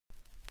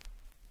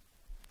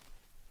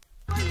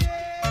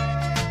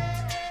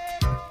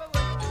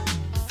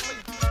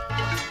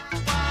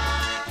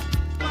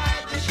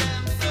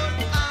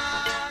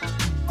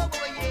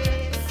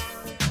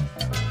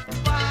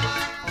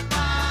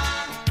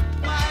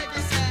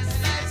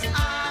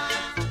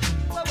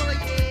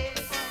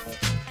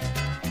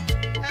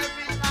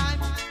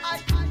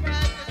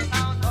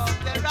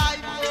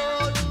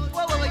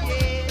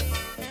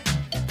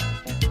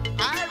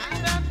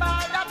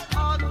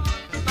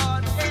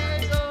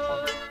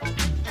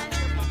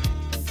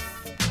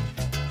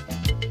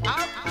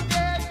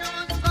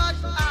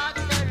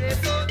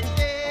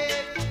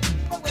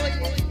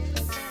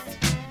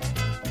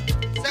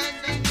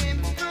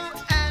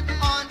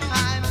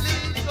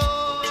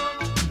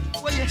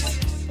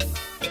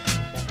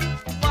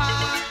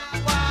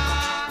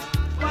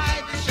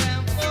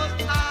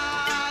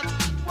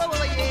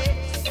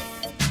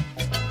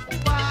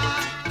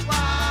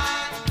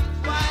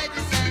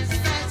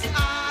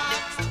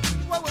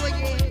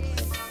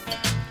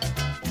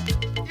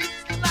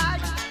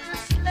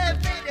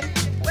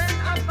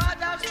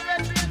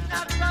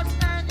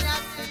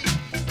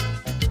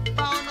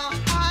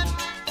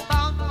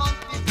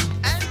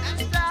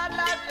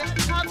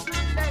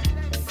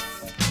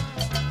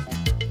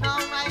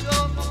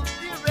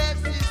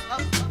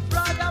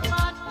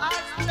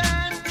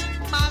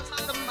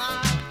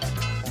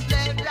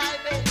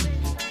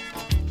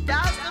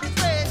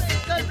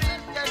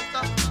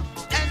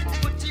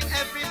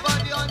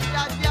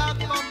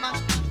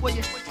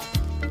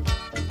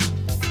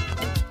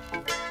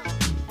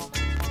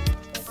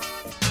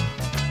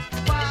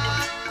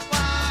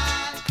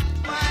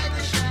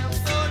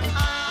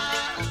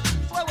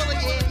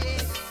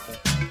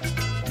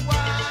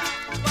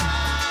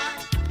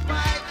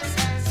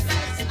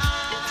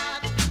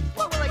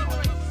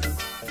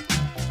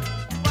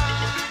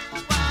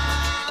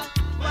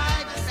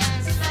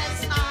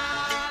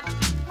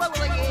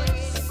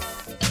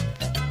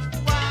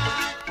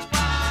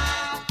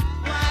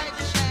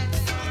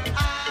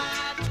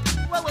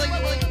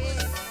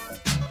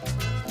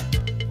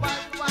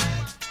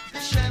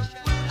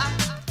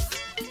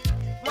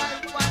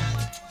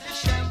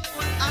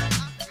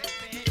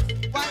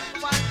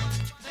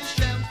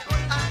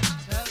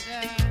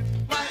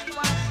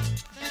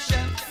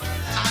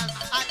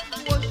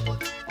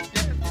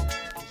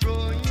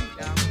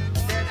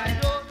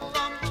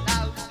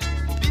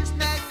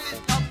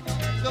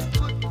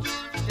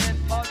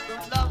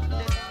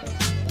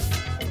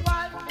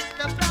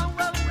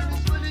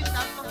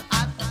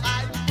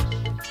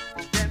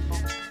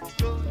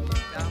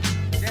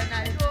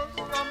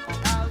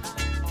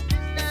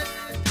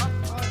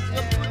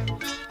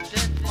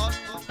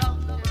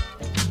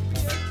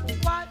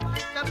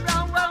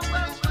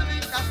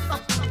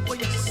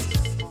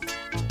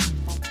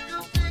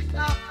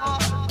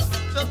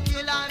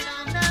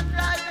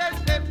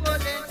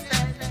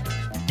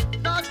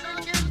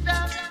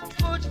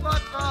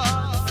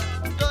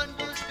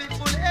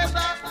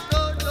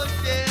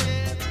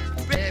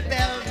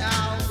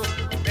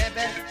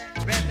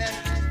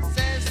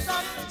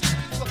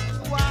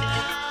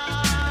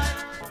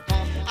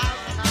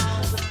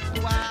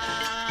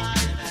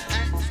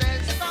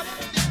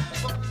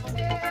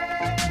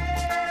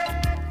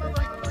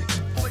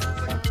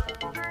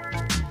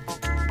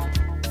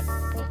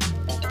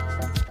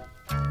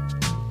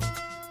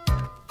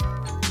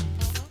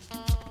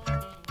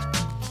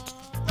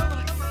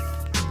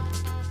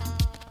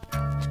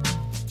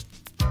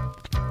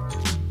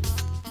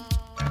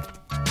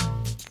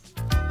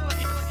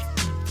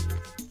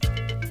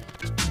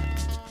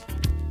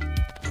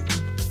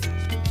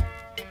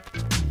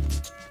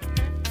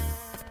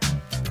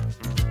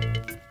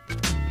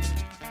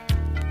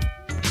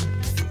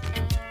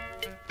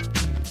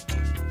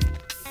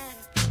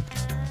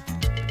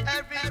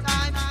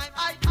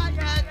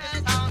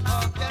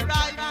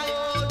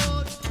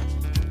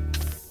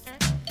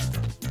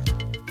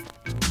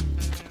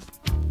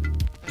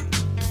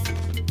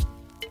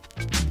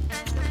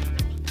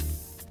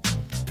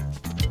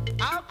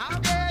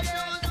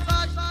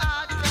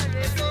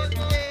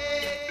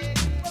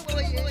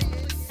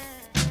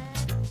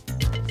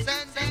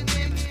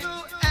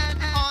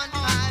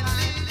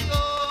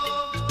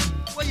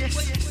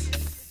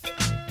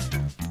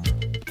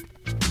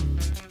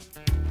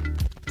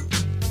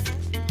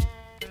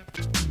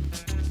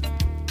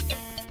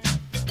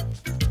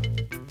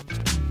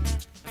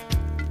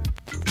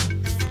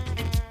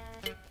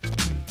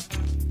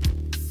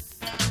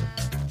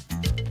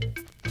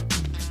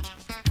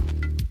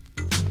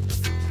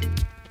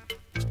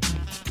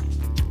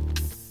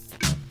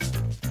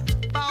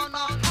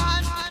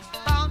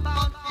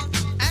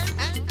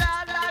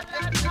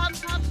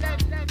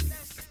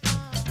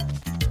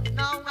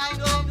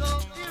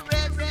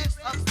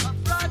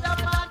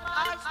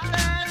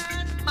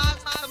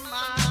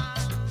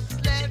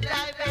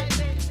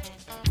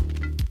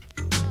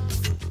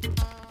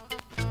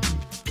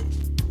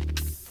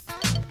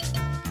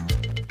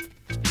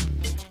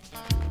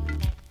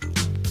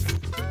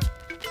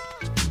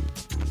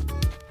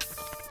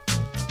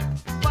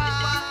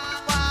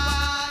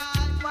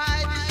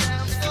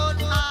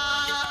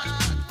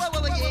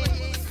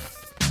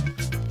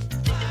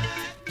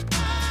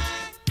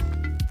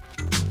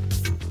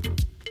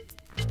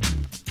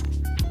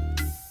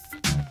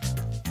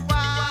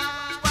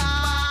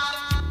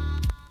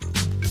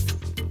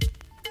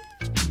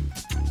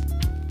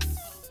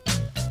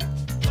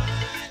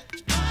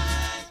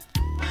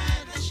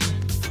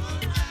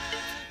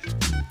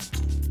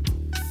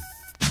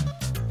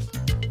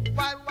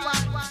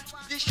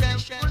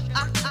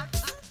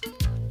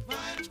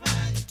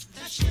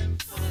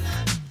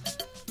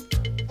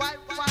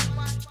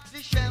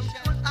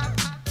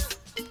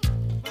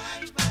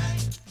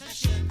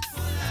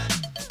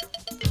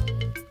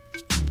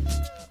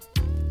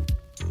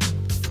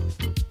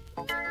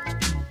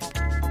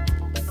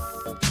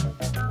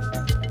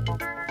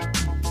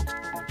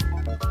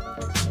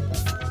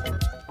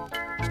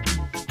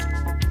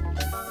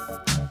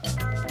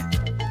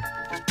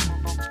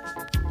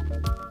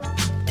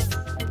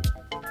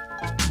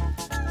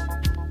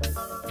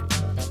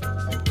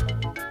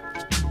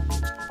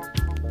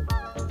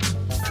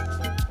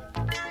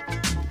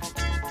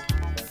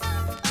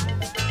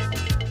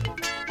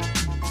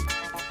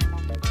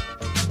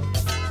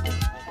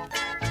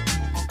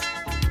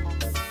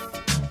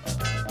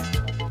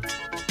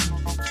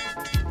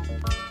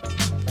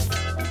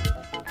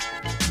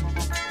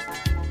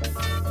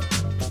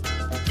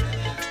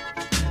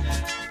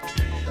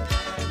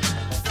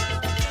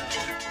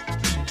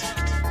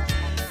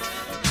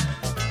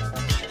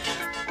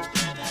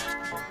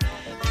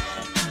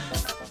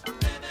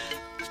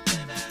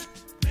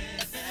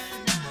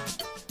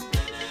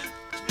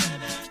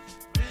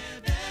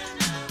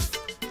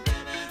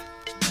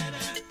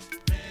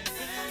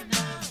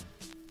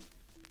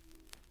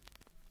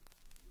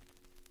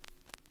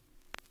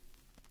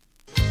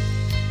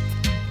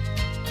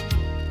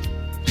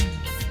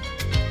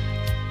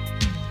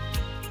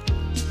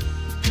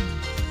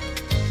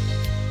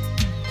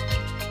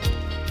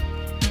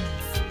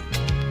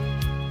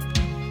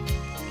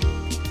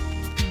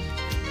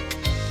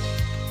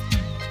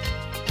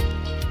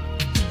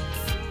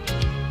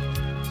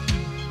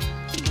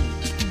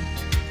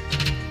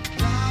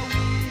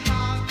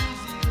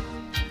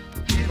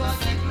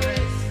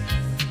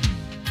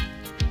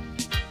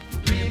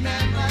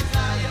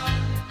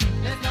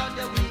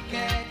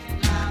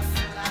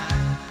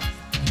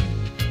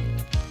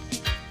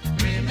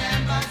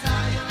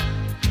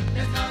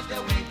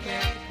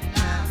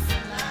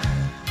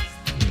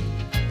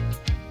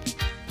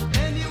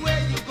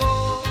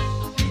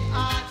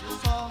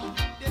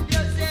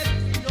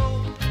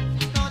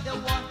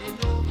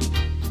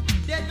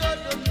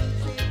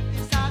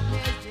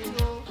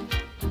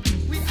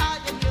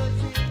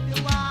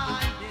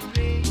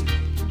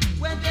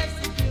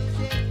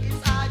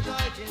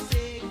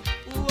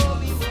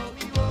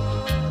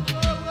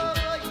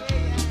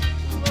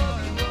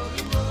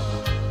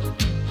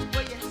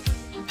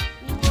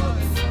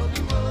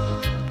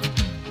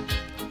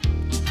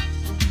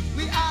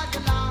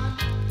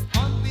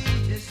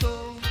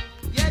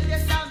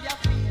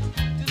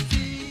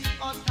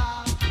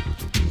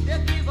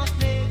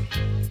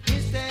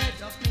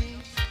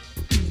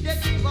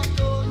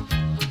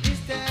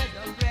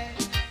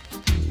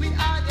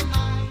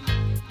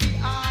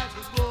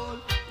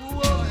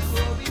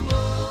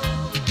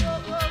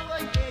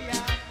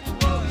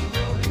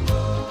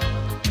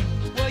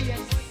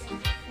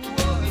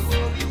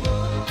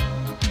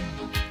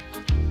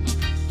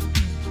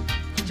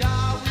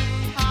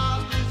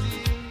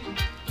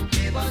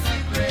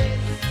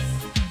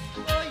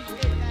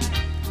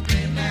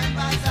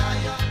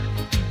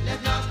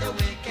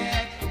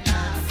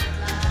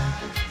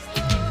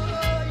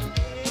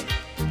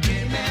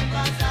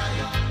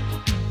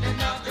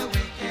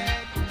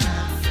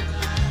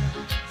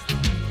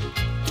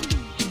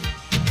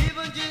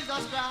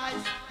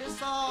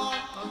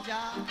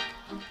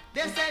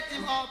They set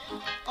him up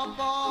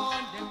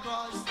upon the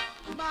cross.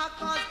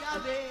 Marcus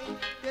Garvey,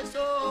 they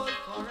sold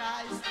for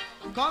rice.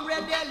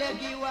 Comrade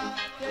Delegiwa,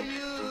 they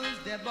use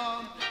the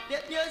bomb. The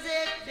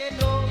music they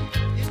know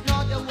is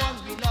not the one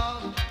we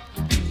love.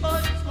 Oh,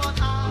 small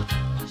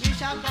arms, we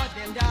shall cut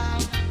them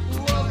down.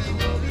 Whoa,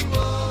 whoa,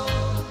 whoa,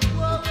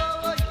 whoa, whoa,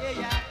 whoa,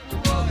 yeah, yeah.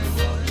 Whoa,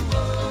 whoa,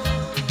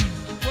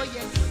 whoa, oh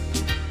yes.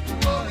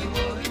 Whoa,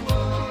 whoa,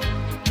 whoa.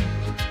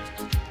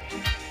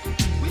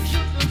 We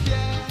shouldn't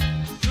fear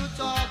to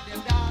talk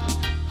them down.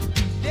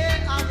 They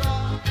are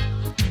wrong,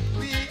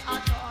 we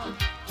are wrong.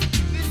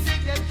 We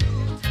seek the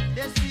truth,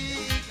 they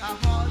seek our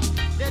heart.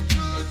 The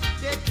truth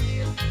they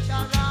kill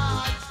shall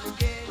rise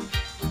again.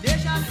 They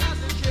shall have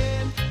the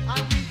shame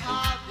and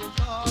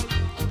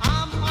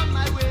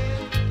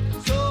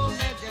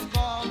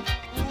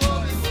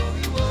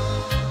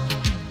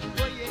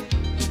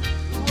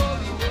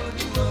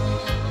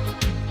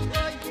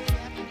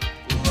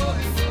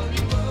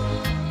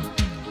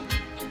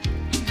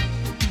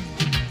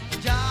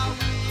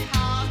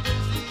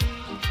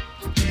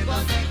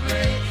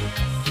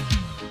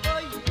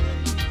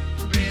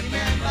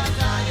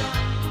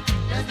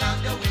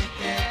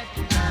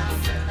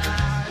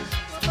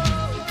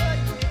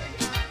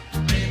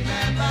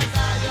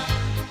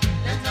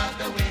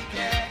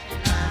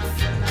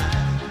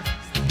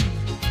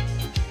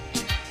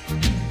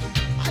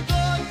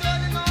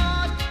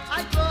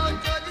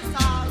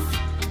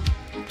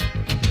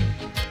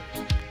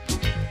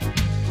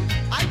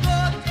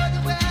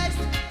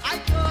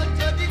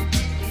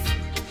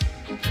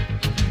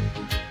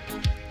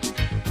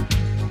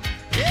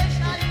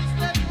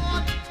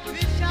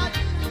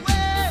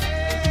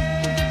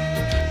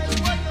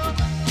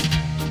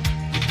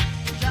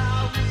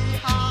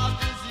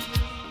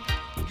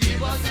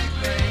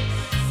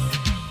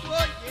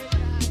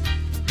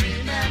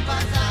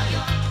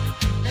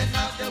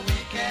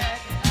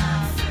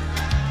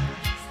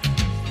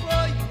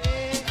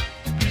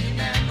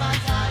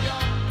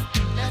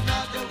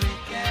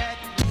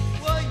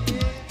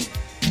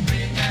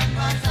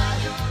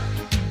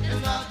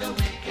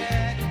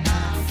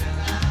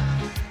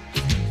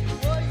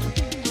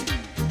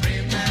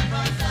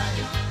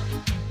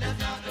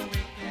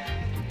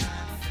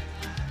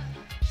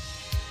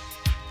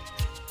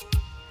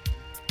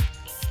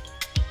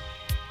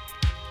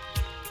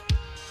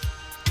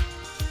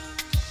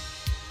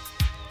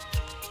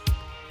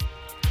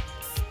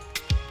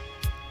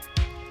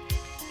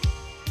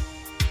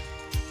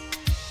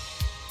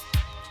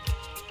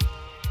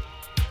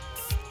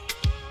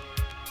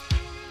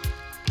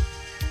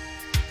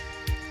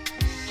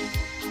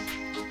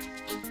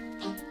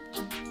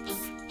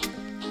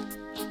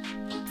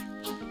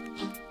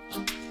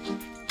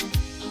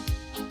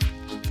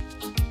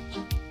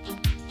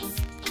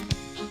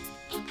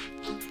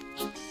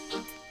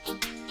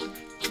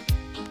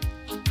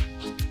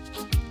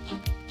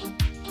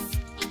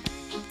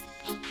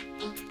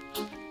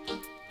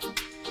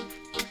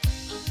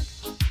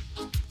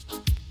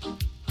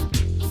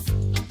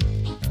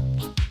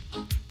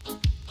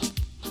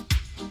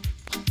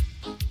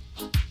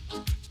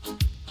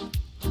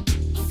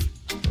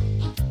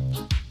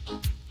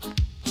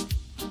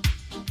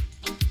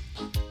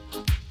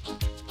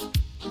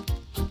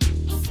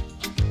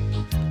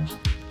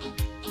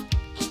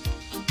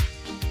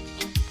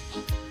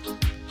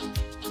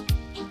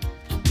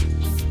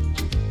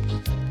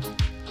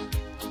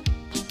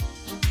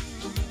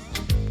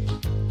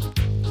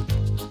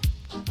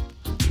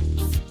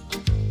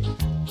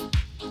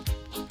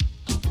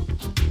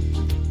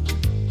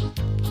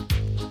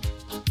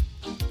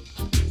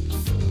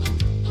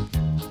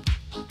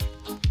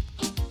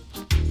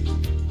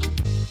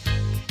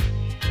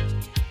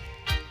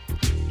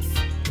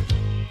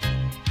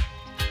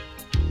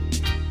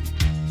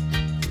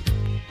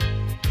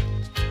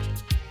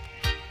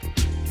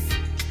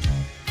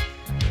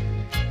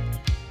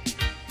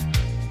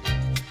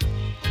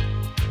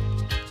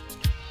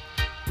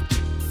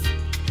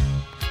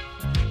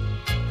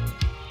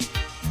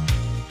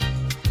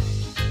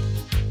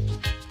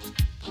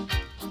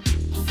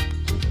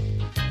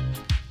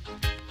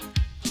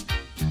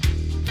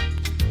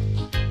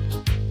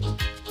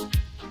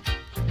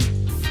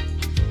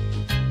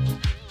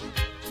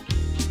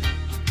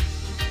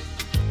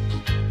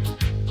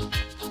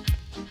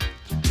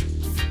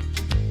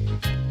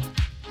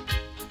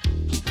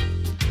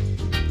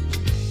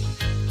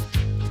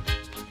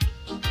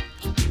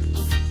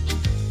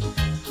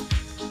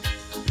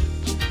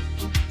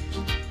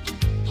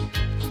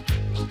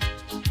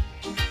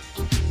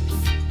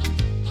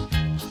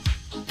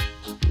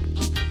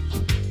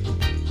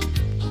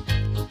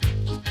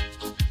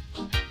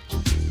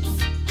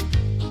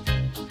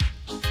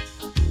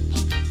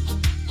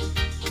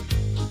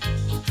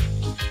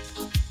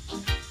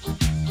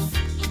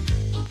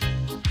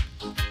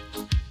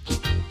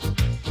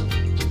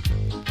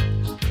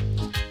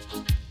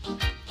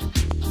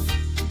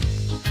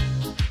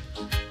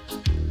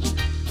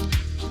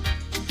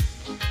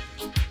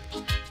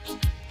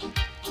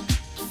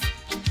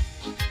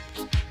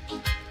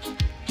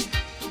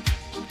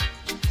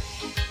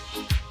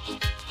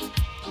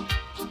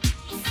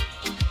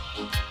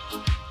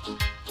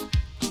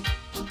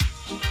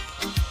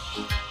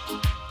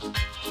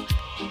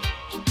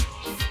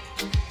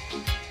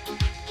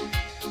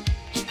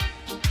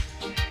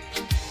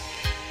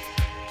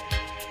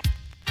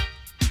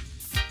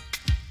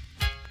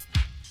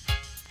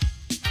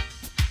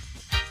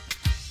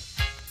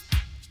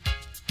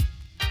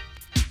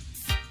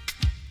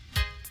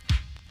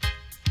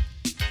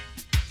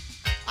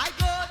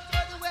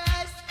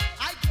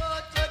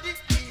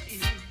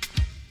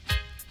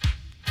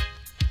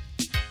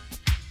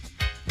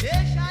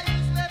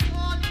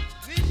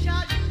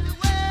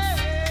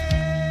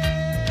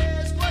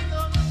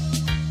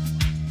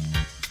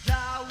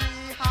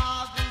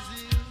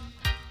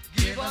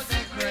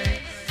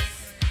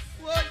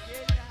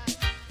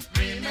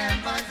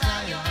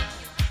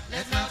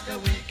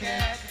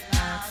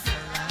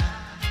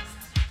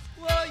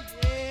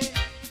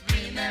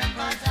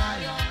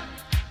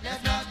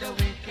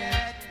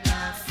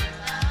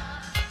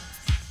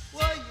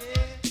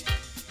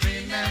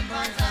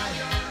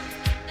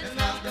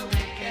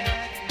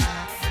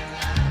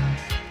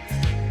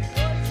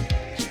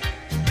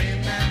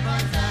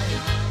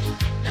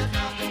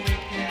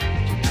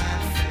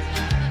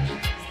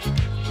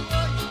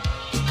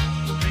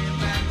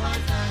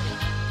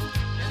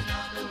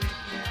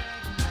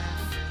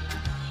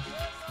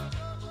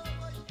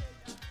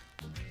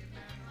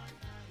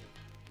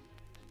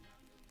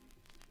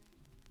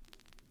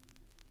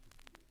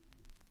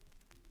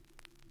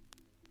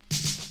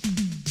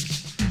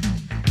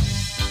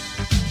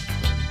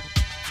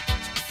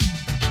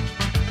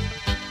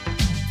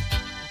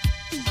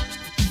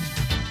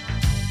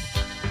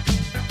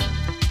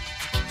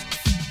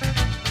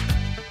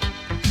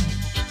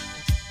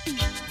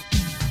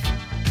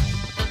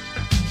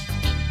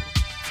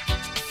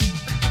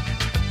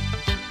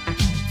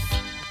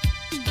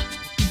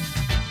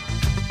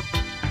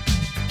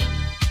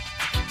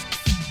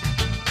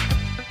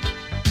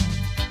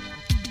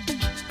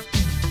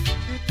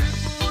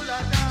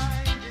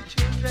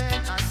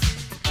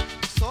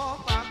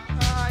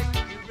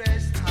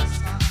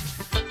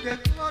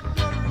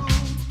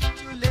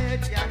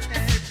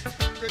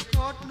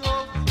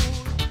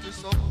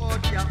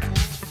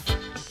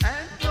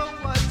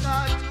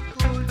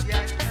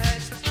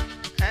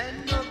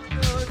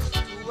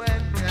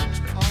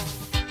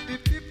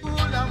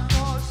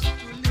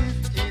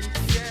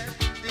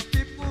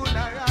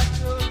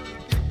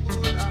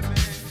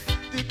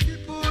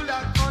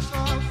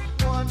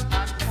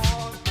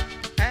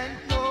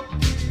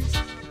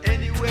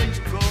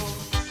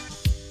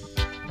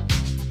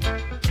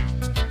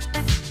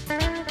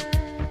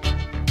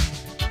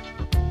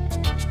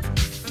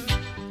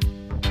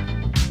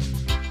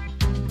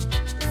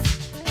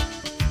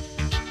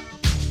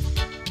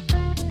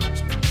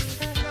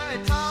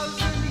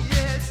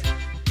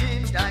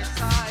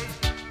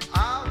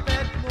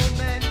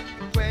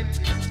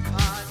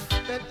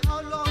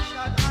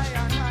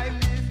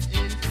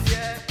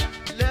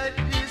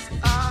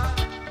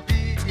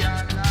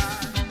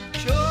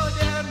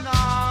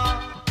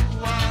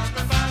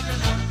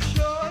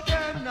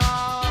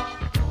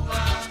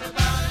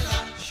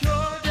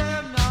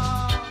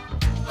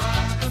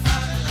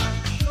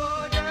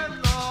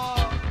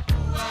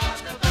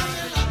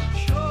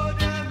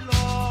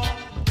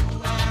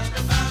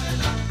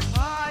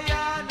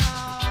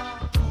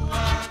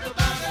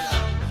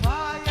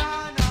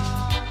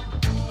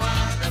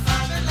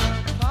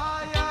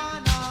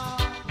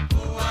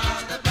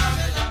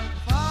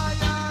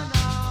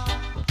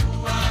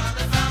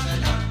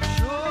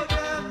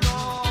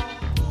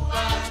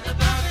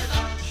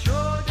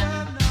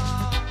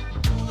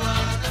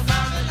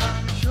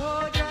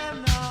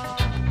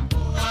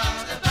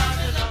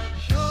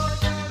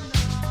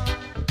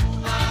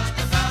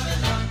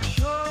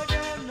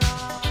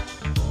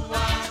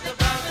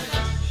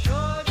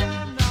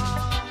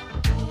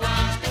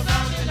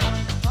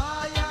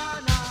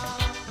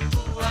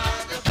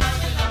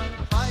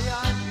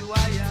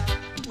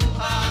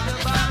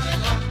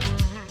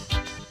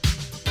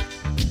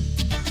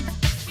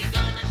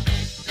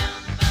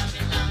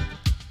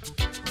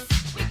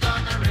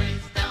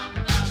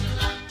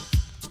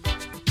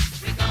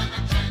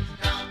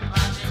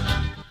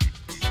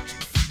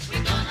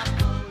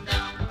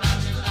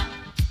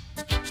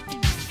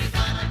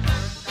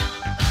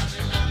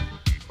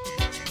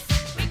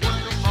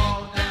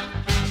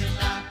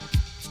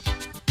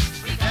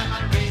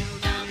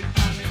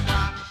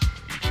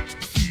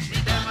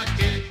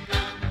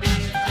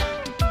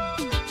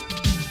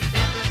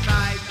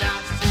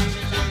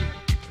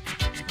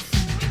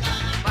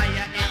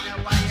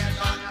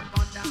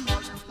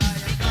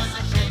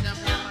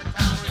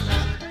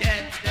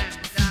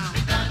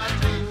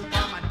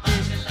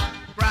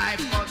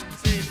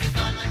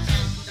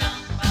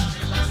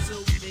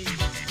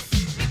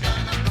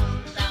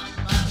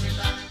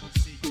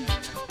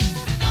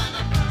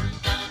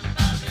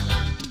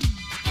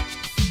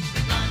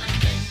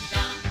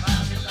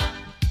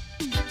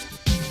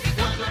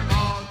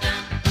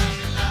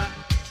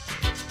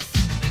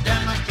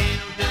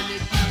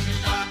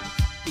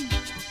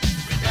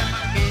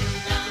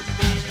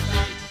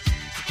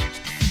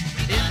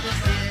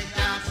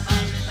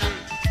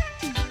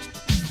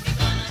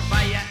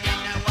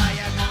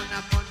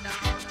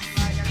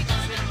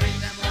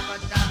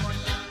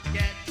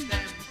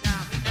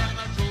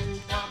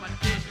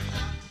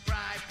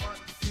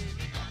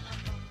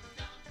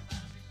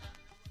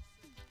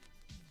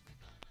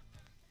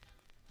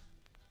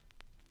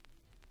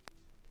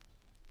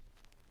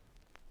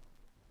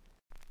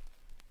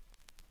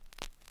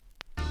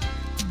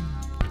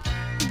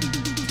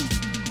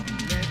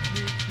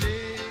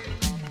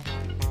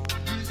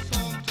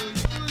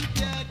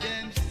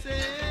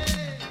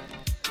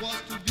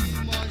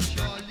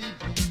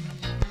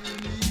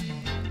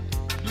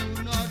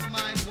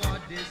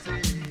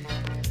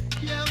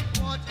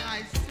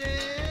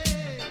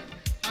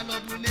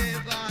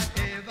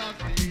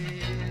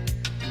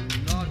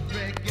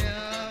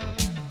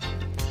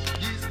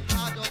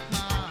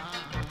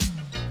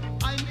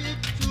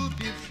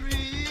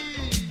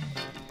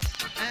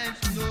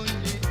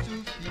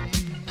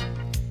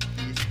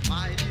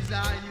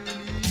desire you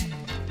need.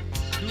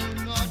 Do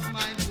not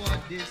mind what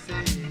they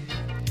say.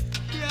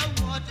 Hear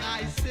what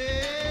I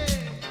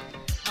say.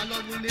 Our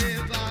love will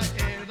never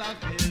ever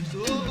fail.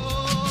 So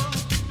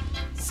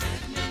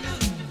set me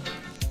loose.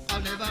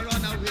 I'll never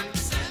run away.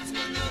 Set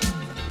me loose.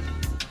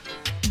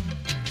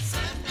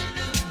 Set me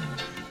loose.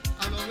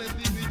 I'll always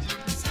be with you.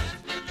 Set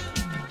me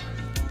loose.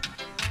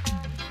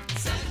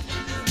 Set me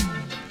loose.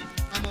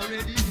 I'm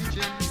already in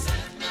jail.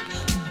 Set me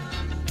loose.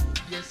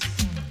 Yes.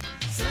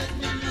 Set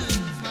me loose.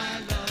 My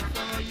love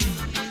for you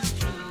is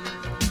true.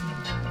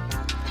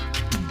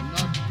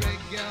 Not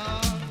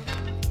regular.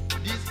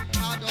 This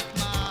heart of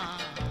mine.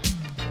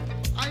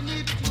 I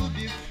need to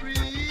be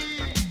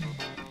free.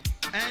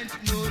 And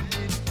no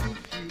need to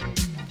feel.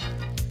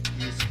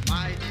 It's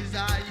my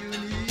desire you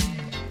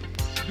need.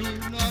 Do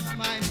not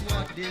mind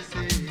what they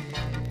say.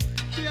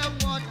 Hear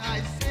what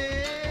I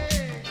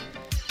say.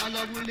 Our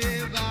love will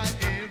never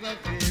ever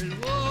fail.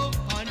 Oh,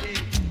 honey,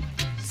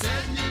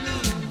 set me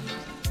loose.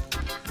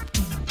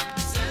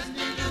 Set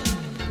me loose.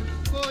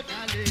 Oh,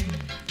 darling,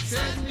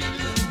 set me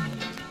loose.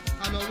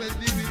 I'll always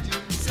be with you.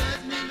 Set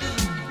me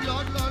loose.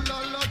 Lord, Lord,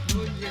 Lord, Lord,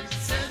 oh yes.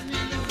 Set me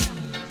loose.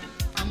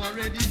 I'm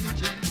already in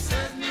jail.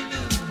 Set me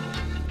loose.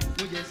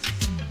 Oh yes.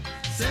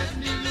 Set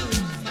me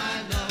loose. My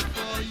love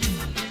for you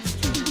is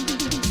true.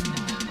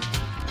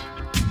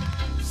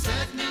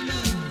 Set me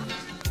loose.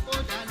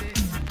 Oh darling.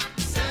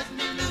 Set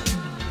me loose.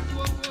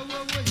 Whoa, whoa,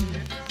 whoa, whoa,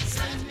 yeah.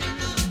 Set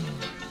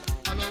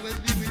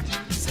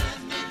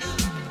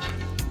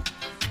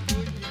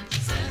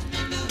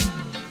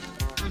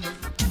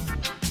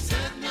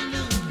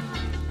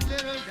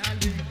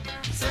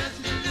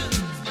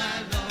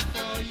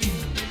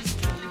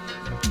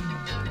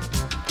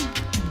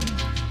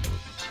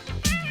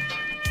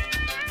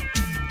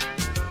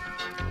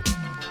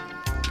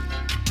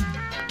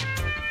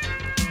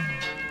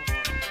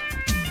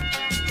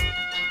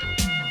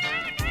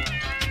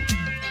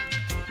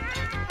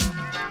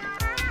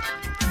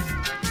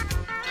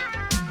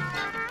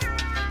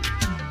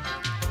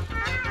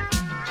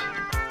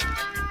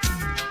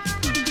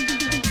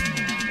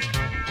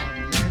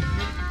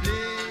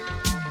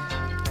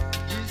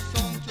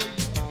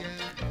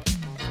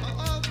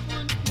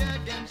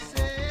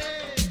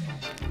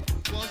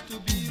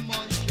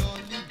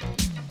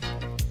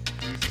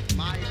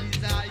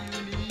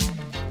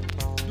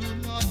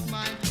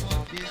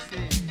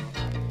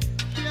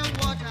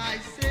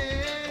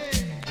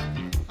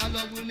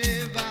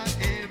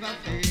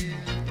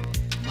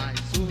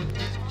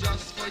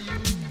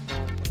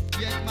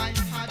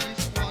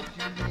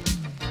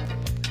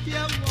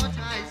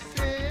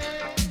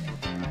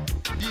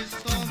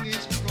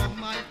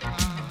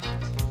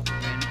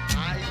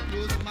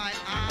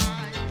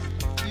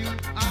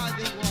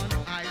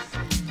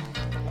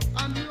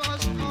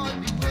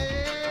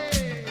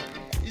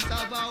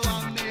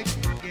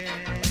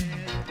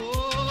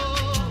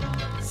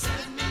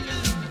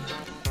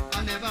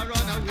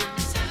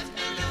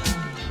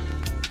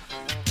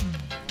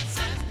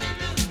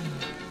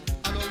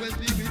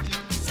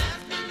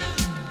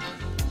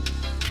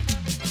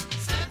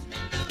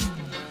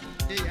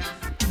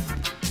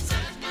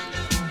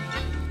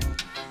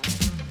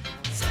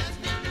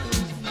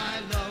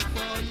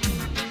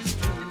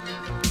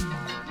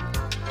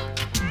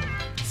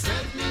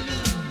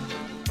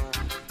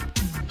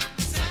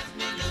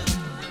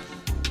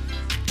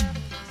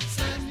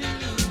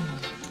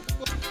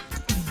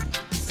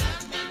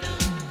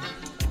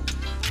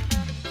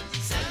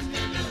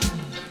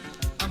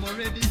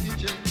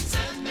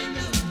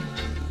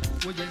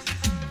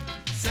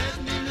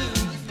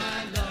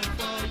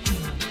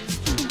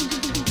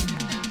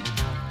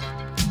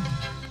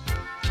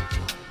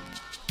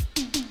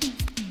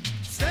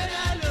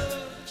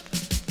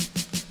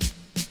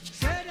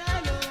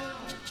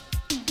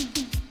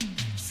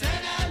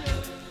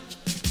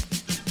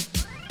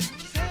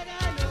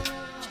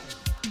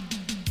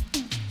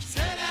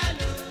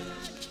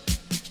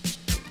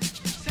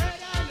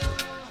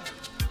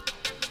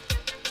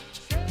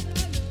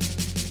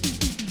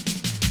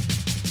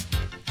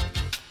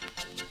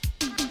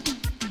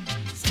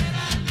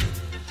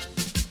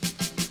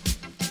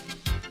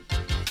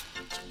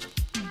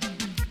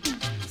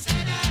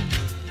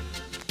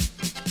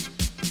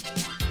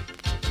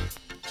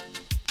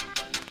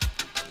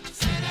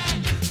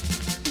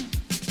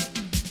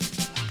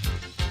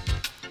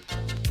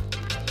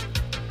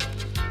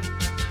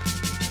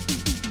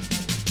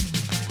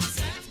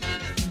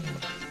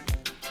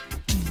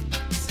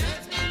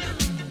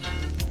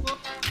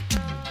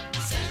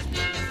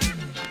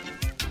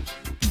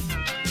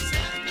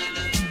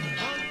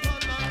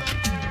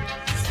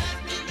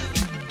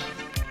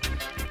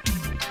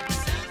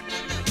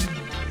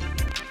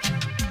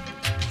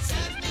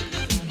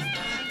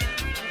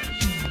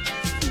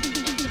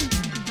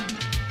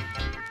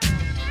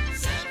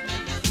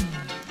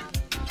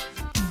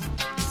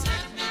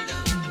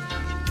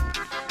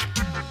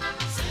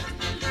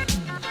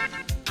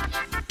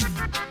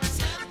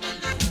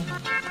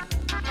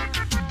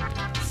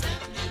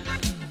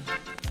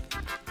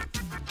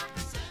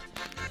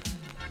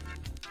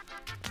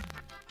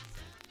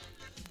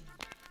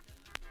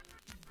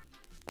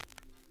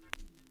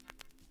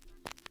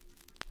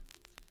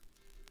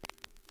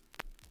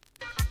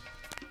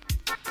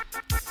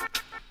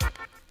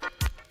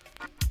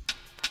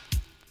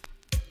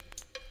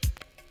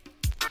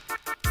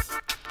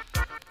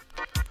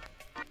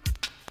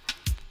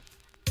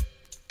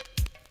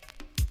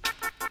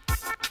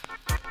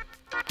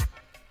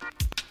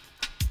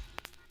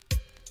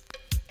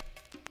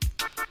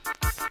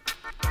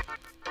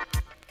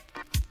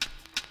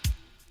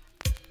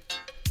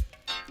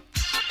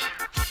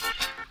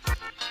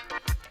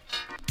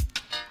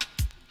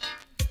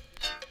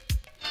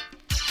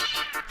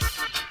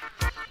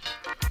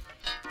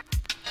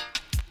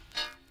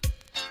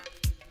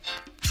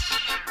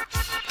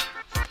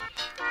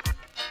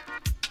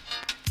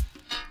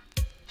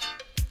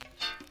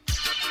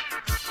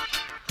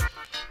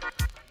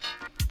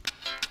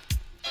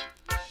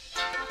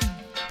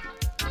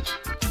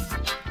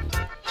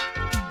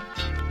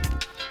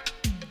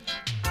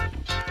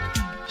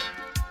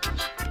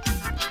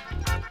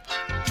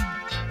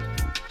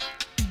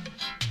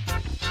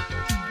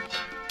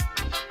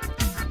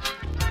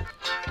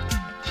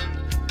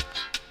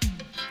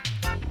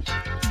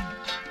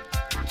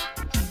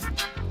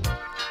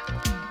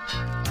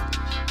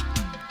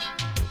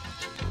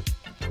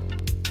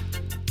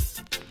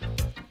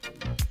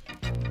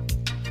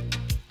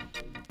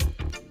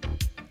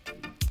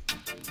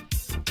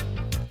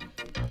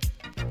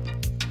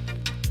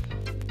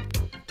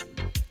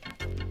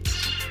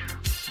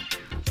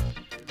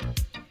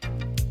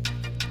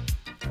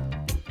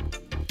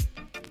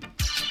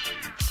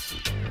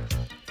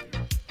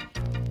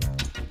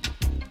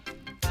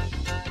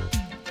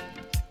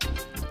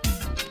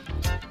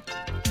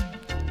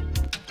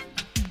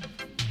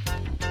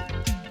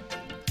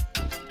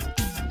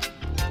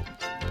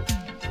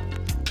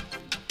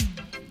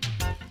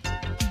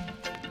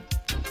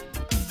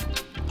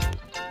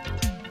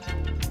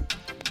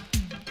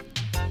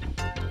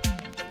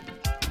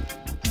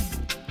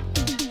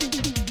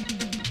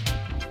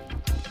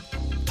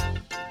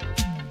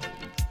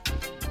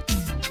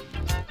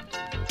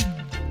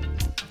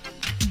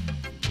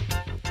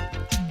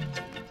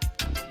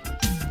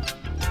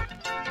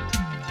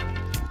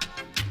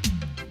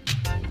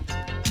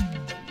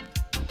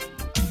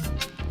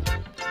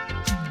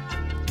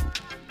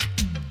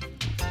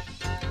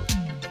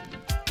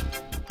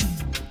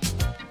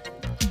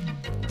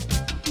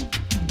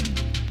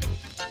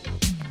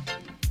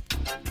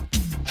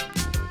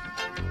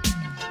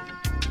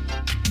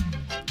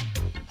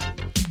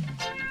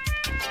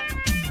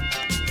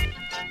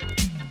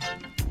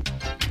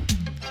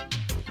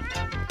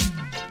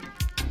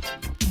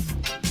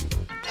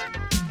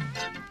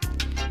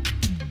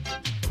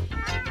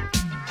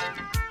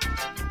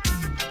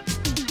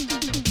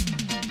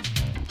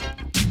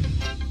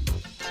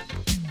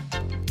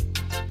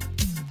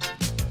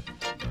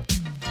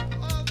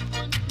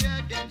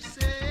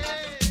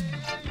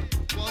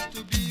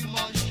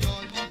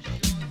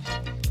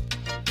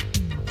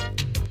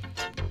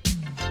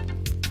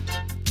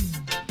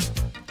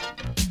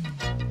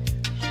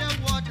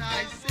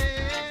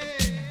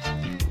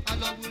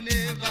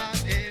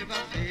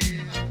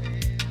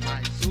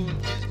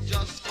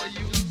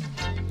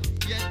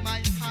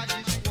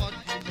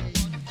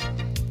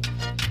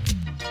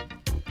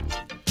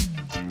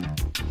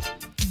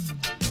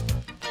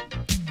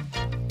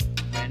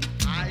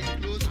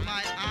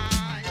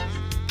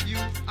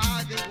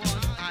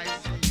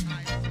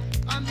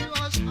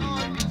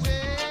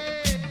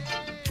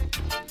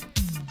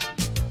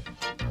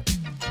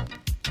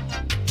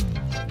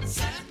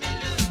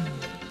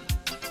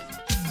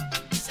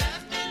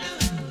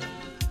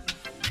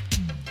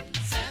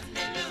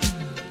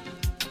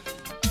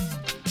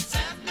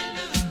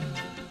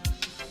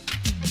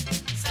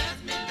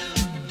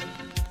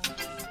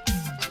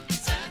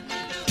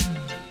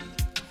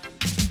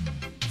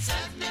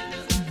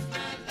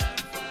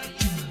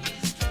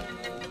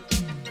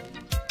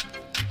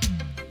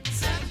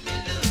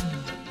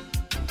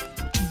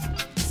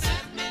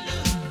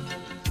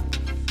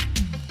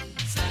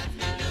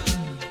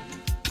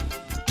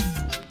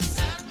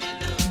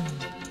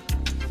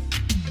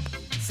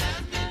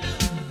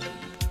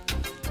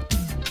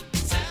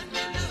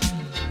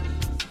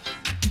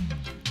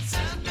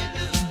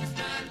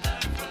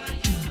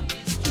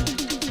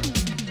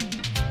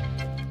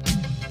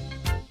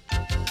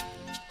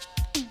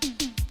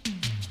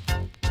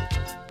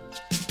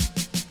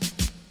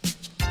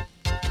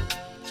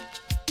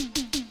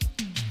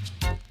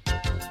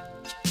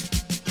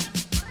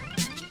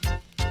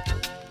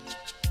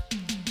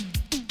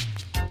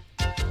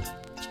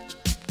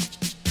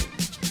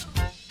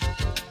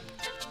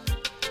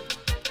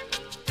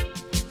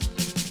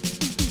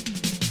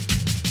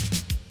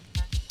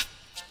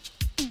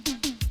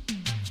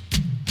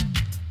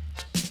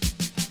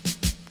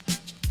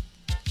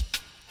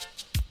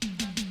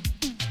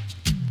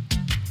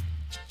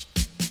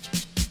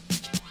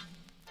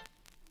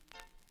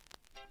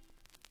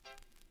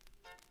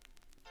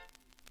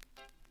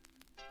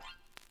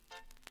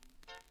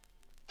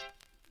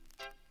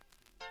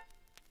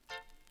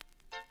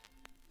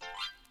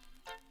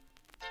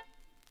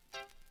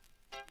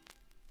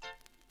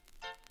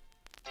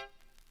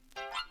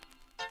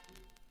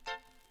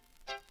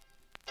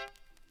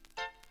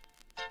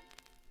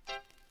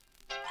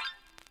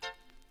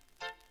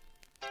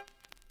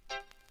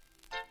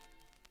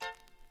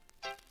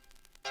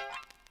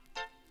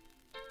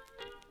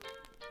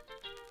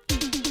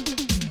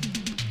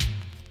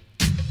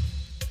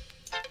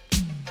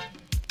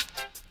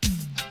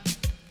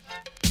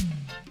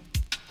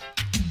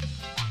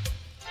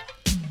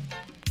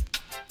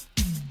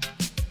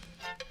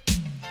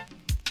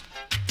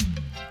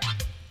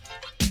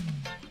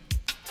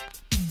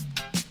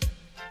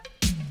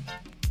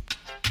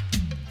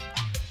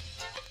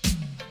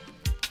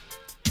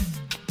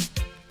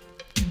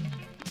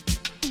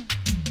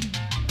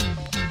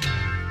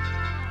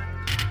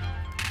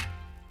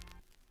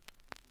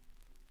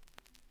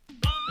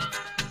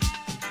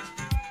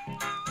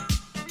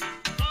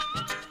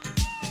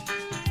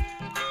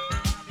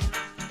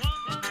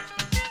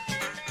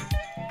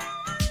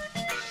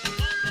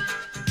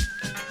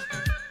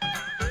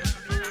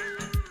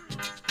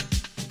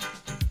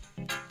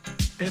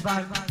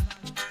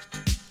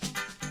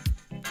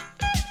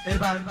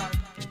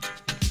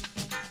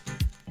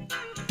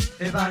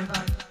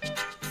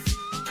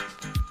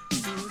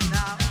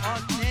Sooner or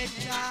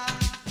later,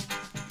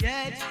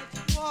 yet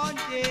one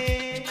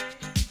day,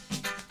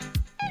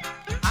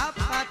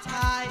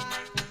 apartheid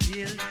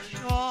will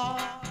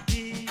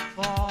surely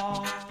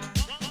fall.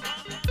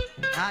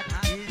 That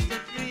is the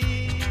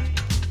dream,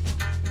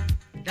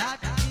 that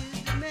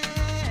is the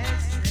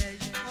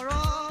message for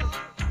all.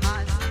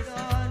 Pass it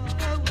on,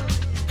 oh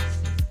yes,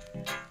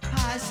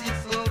 pass it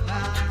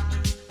over.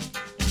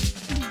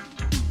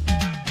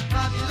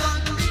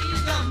 Babylon, we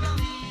don't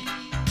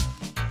leave.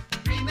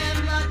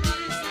 Remember,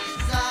 this is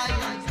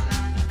Zion's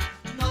land.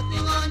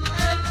 Nothing on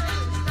earth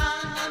will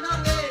stand on our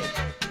way,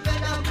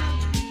 whether we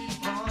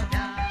live or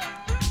die.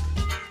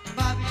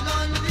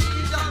 Babylon, we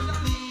don't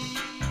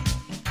leave.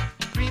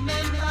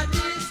 Remember,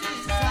 this is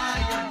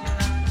Zion's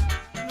land.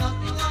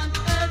 Nothing on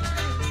earth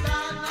will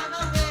stand on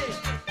our way,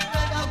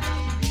 whether we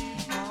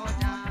live or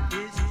die.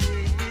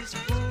 History is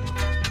full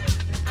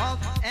of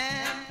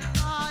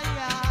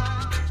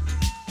empires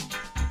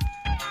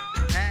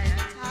and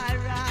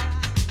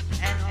tyrants,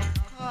 and of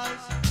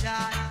course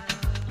giants.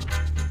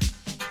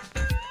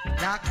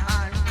 I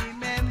can't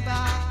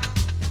remember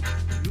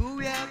you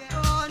were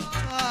born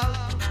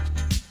tough,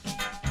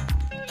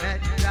 but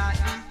you are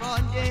in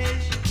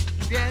bondage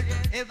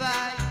wherever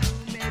you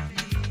may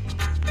be,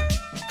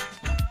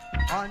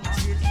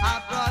 until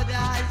our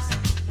brothers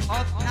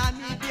of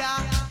Namibia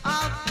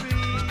are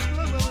free.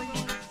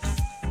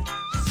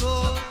 So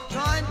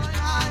join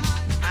hands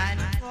and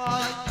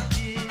cross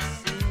this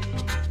sea.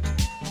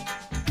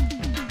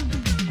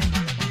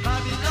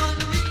 Babylon,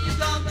 we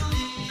don't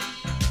leave.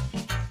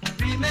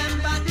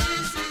 Remember,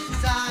 this is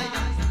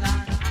Zion's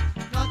land.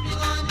 Nothing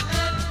on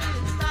earth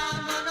will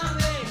stand on our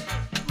way,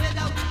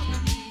 whether we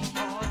live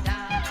or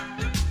die.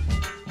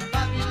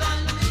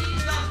 Babylon, we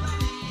don't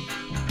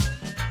leave.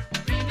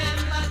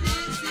 Remember,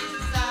 this is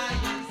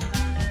Zion's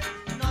land.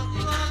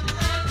 Nothing on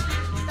earth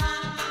will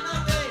stand on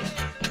our way,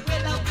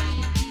 whether we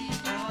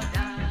live or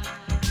die.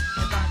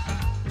 Babylon,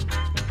 we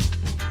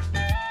don't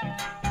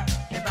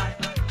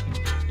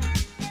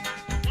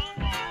leave.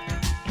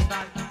 Remember, this is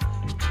Zion's land.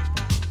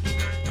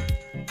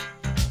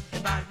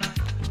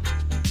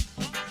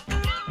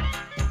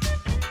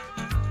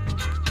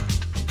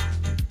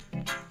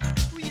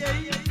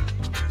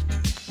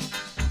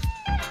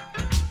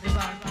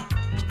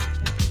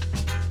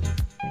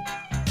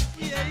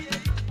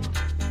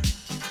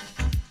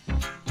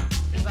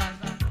 on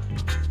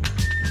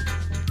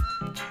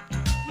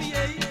earth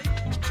will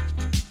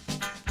stand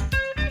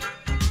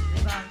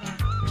on our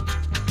way,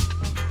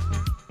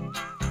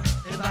 whether we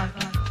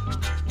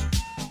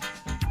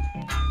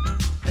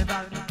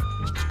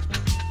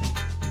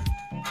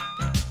live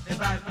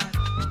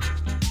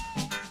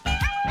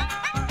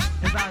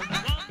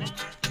or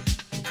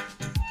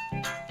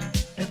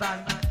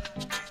die.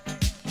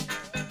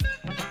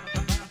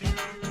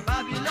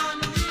 Babylon,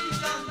 we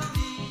don't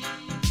leave.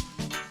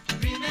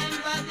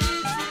 Remember,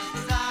 this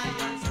is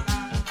Zion's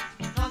land.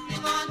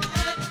 Nothing on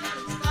earth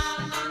will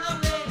stand on our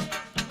way,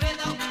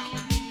 whether we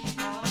live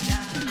or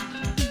die.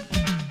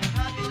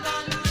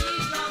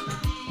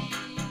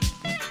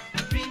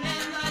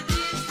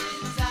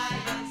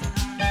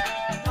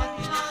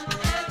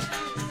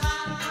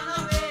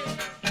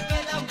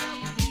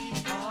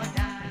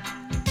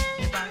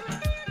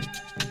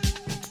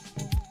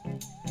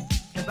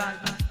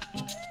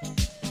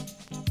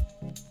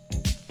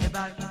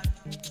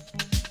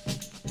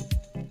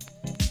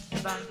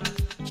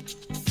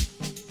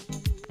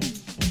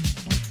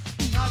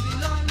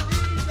 Babylon,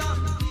 we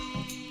don't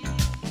leave.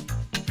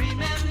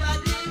 Remember,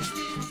 this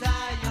is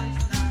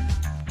Zion's land.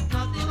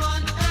 Nothing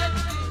on earth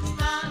will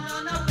stand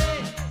on our way,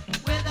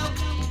 whether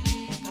we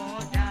live or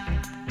die.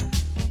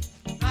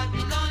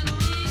 Babylon,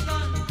 we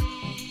don't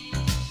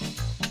leave.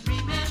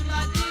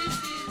 Remember, this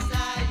is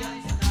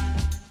Zion's land.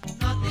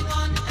 Nothing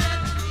on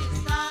earth will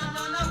stand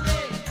on our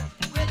way,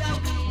 whether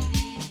we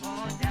live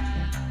or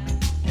die.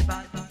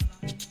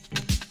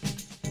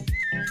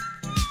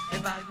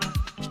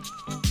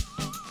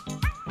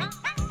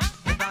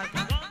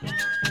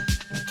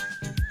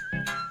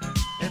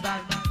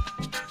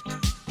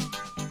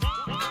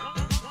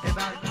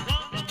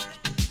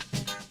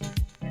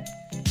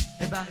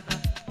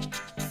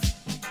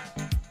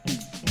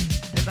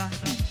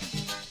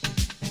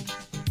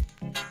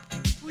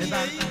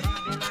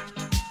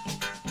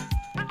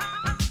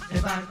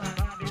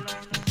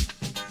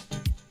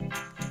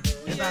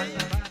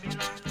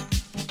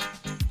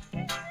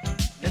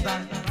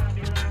 Bye.